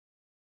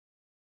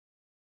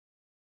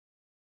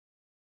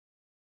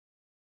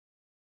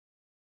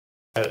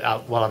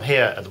Well, I'm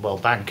here at the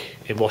World Bank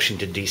in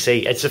Washington,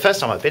 D.C. It's the first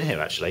time I've been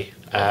here, actually,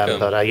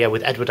 yeah,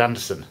 with Edward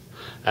Anderson.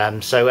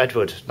 So,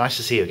 Edward, nice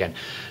to see you again.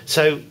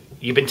 So,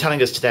 you've been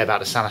telling us today about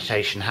the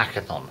Sanitation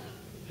Hackathon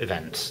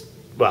event.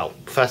 Well,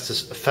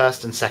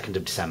 1st and 2nd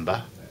of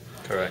December.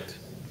 Correct.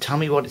 Tell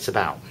me what it's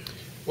about.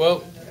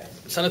 Well,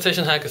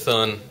 Sanitation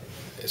Hackathon,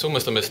 it's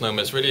almost a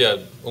misnomer. It's really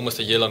almost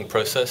a year-long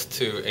process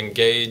to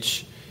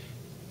engage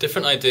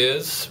different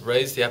ideas,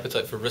 raise the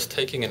appetite for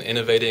risk-taking and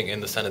innovating in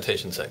the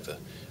sanitation sector,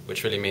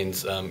 which really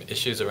means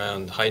issues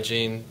around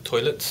hygiene,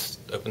 toilets,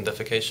 open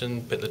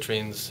defecation, pit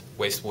latrines,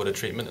 wastewater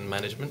treatment and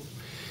management.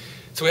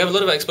 So we have a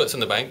lot of experts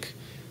in the bank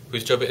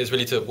whose job is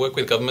really to work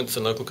with governments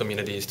and local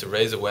communities to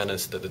raise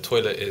awareness that the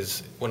toilet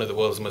is one of the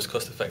world's most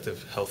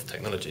cost-effective health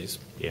technologies.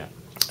 Yeah.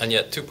 And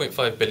yet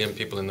 2.5 billion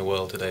people in the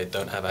world today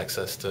don't have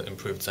access to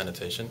improved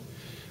sanitation.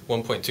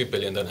 1.2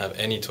 billion don't have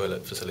any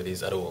toilet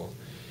facilities at all.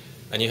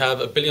 And you have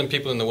 1 billion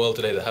people in the world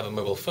today that have a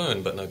mobile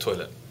phone but no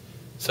toilet.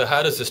 So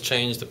how does this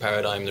change the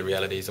paradigm, the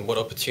realities, and what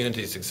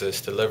opportunities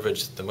exist to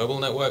leverage the mobile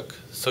network,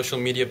 social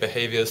media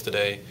behaviors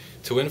today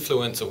to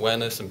influence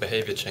awareness and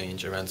behavior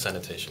change around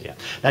sanitation? Yeah.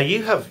 Now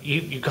you have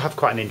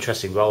quite an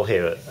interesting role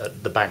here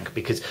at the bank,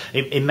 because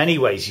in many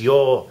ways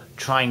you're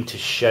trying to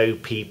show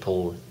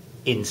people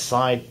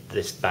inside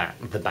this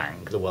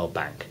the World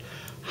Bank,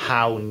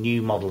 how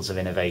new models of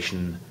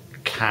innovation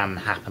can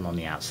happen on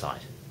the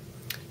outside.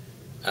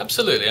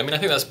 Absolutely. I mean, I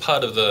think that's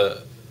part of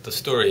the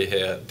story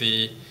here.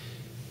 The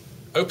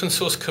open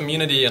source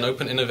community and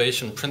open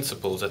innovation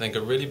principles, I think,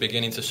 are really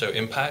beginning to show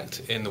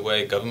impact in the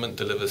way government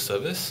delivers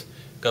service.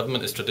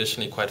 Government is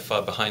traditionally quite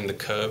far behind the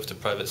curve to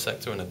private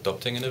sector in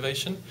adopting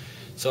innovation.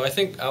 So I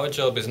think our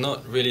job is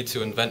not really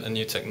to invent a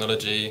new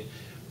technology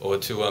or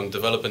to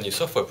develop a new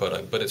software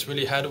product, but it's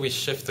really how do we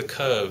shift the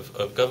curve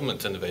of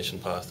government innovation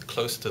path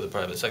closer to the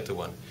private sector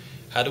one?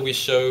 How do we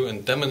show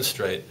and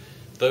demonstrate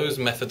those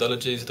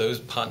methodologies, those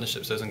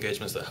partnerships, those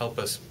engagements that help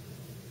us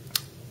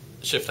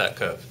shift that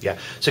curve? Yeah.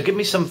 So give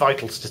me some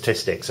vital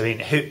statistics. I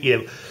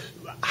mean,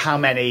 how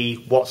many,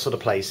 what sort of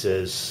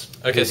places,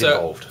 who's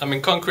involved? I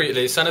mean,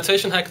 concretely,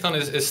 Sanitation Hackathon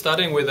is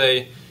starting with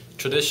a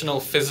traditional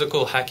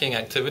physical hacking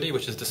activity,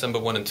 which is December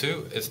 1 and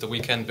 2. It's the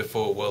weekend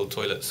before World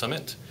Toilet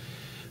Summit.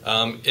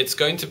 It's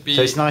going to be...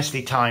 So it's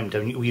nicely timed,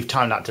 and you've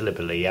timed that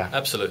deliberately, yeah?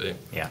 Absolutely.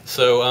 Yeah.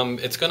 So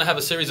it's going to have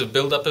a series of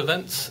build-up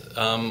events.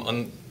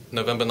 On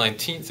November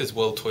 19th is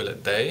World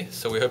Toilet Day,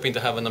 so we're hoping to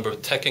have a number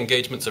of tech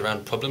engagements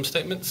around problem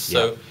statements. Yeah.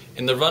 So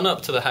in the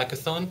run-up to the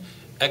hackathon,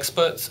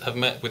 experts have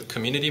met with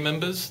community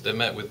members, they've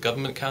met with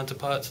government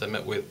counterparts, they've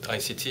met with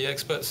ICT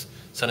experts,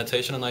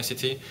 sanitation and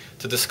ICT,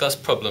 to discuss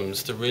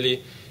problems, to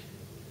really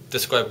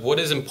describe what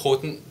is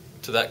important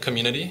to that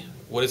community,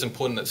 what is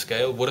important at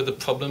scale, what are the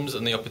problems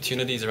and the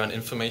opportunities around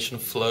information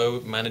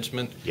flow,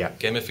 management,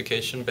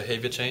 gamification,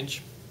 behavior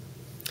change.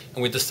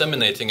 And we're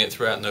disseminating it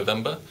throughout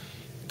November,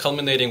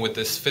 culminating with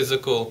this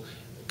physical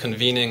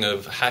convening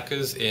of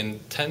hackers in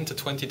 10 to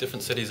 20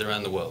 different cities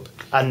around the world.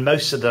 And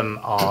most of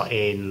them are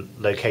in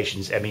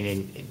locations, I mean,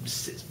 in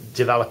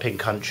developing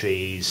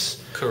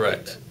countries.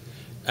 Correct.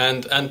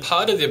 And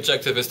part of the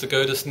objective is to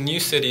go to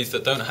new cities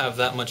that don't have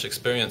that much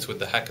experience with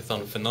the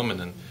hackathon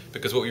phenomenon,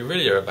 because what we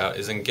really are about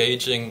is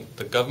engaging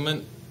the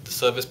government, the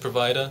service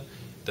provider,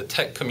 the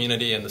tech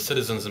community, and the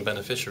citizens and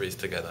beneficiaries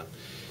together.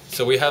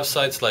 So we have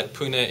sites like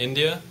Pune,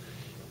 India.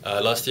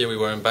 Last year we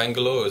were in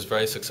Bangalore, it was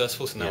very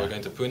successful, so now we're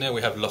going to Pune.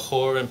 We have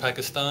Lahore in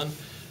Pakistan,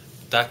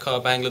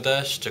 Dhaka,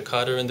 Bangladesh,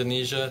 Jakarta,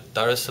 Indonesia,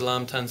 Dar es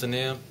Salaam,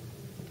 Tanzania,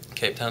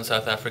 Cape Town,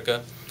 South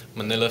Africa,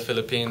 Manila,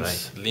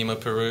 Philippines, Lima,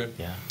 Peru.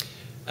 Yeah.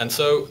 And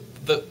so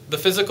the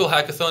physical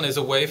hackathon is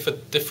a way for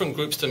different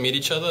groups to meet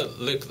each other,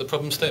 look at the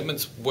problem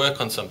statements, work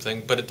on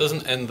something, but it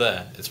doesn't end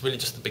there. It's really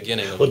just the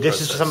beginning of the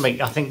process.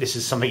 I think this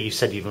is something you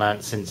said you've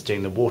learned since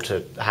doing the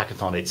water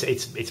hackathon.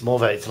 It's more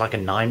of it's like a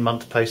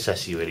 9-month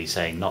process, you're really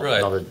saying, not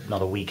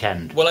a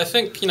weekend. Well, I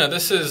think,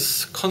 this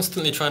is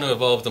constantly trying to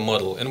evolve the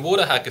model. In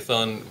water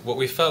hackathon, what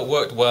we felt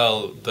worked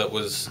well, that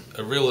was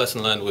a real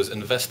lesson learned, was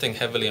investing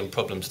heavily in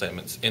problem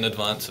statements in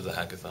advance of the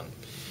hackathon.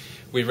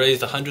 We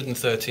raised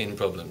 113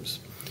 problems.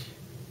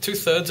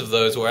 2/3 of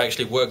those were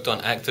actually worked on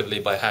actively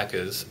by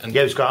hackers. And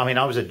yeah, it was great. I mean,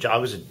 I was a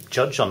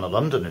judge on the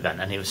London event,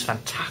 and it was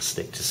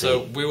fantastic to see. So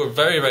we were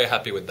very, very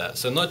happy with that.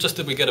 So not just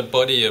did we get a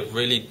body of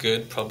really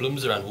good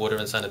problems around water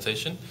and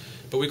sanitation,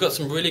 but we got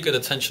some really good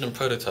attention and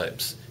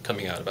prototypes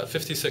coming out, about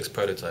 56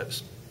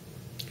 prototypes.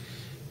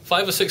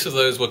 5 or 6 of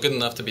those were good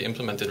enough to be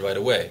implemented right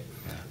away.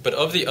 Yeah. But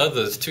of the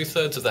others,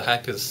 2/3 of the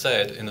hackers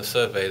said in a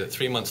survey that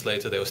 3 months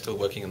later they were still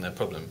working on their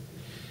problem.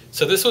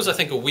 So this was, I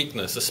think, a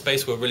weakness, a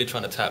space we're really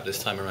trying to tap this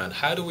time around.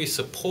 How do we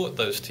support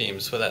those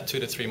teams for that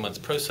 2 to 3 months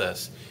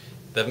process?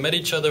 They've met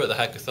each other at the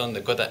hackathon,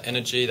 they've got that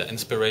energy, that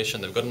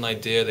inspiration, they've got an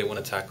idea they want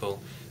to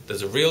tackle.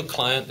 There's a real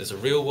client, there's a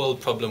real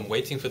world problem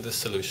waiting for this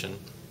solution.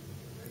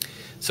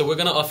 So we're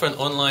going to offer an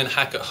online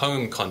hack at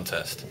home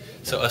contest.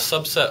 So a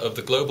subset of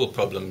the global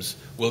problems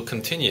will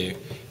continue,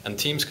 and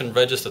teams can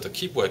register to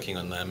keep working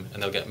on them,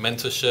 and they'll get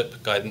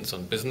mentorship, guidance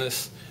on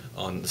business,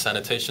 on the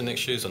sanitation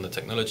issues, on the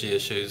technology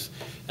issues,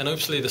 and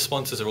obviously the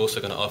sponsors are also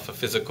going to offer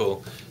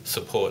physical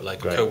support,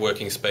 like a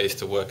co-working space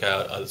to work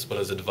out, as well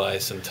as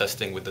advice and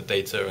testing with the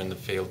data and the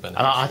field benefits.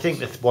 And I think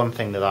that one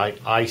thing that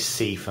I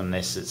see from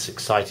this that's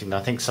exciting,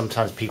 I think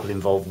sometimes people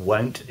involved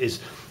won't, is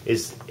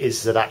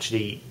that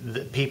actually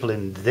the people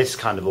in this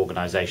kind of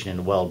organisation, in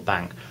the World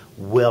Bank,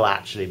 will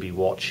actually be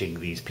watching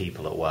these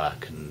people at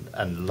work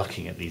and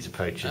looking at these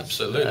approaches.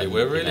 Absolutely.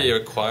 We're really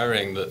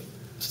requiring that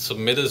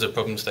submitters of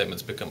problem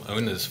statements become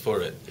owners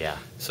for it. Yeah.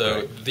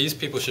 So these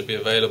people should be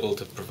available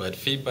to provide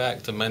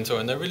feedback, to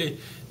mentor, and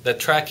they're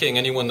tracking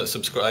anyone that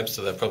subscribes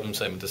to their problem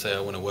statement to say, I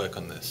want to work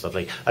on this.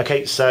 Lovely.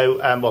 Okay, so,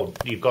 well,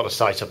 you've got a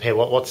site up here.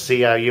 What's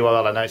the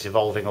URL? I know it's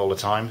evolving all the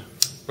time.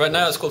 Right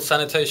now it's called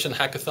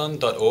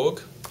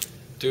sanitationhackathon.org.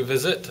 Do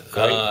visit,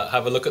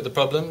 have a look at the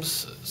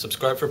problems,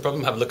 subscribe for a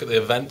problem, have a look at the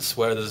events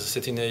where there's a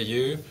city near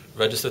you,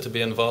 register to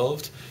be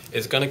involved.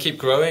 It's going to keep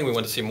growing. We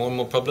want to see more and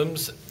more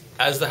problems.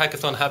 As the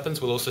hackathon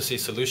happens, we'll also see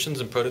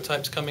solutions and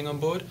prototypes coming on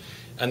board.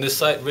 And this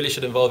site really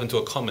should evolve into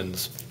a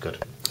commons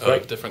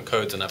of different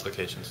codes and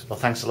applications. Well,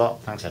 thanks a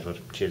lot. Thanks, Edward.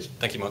 Cheers.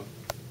 Thank you, Mark.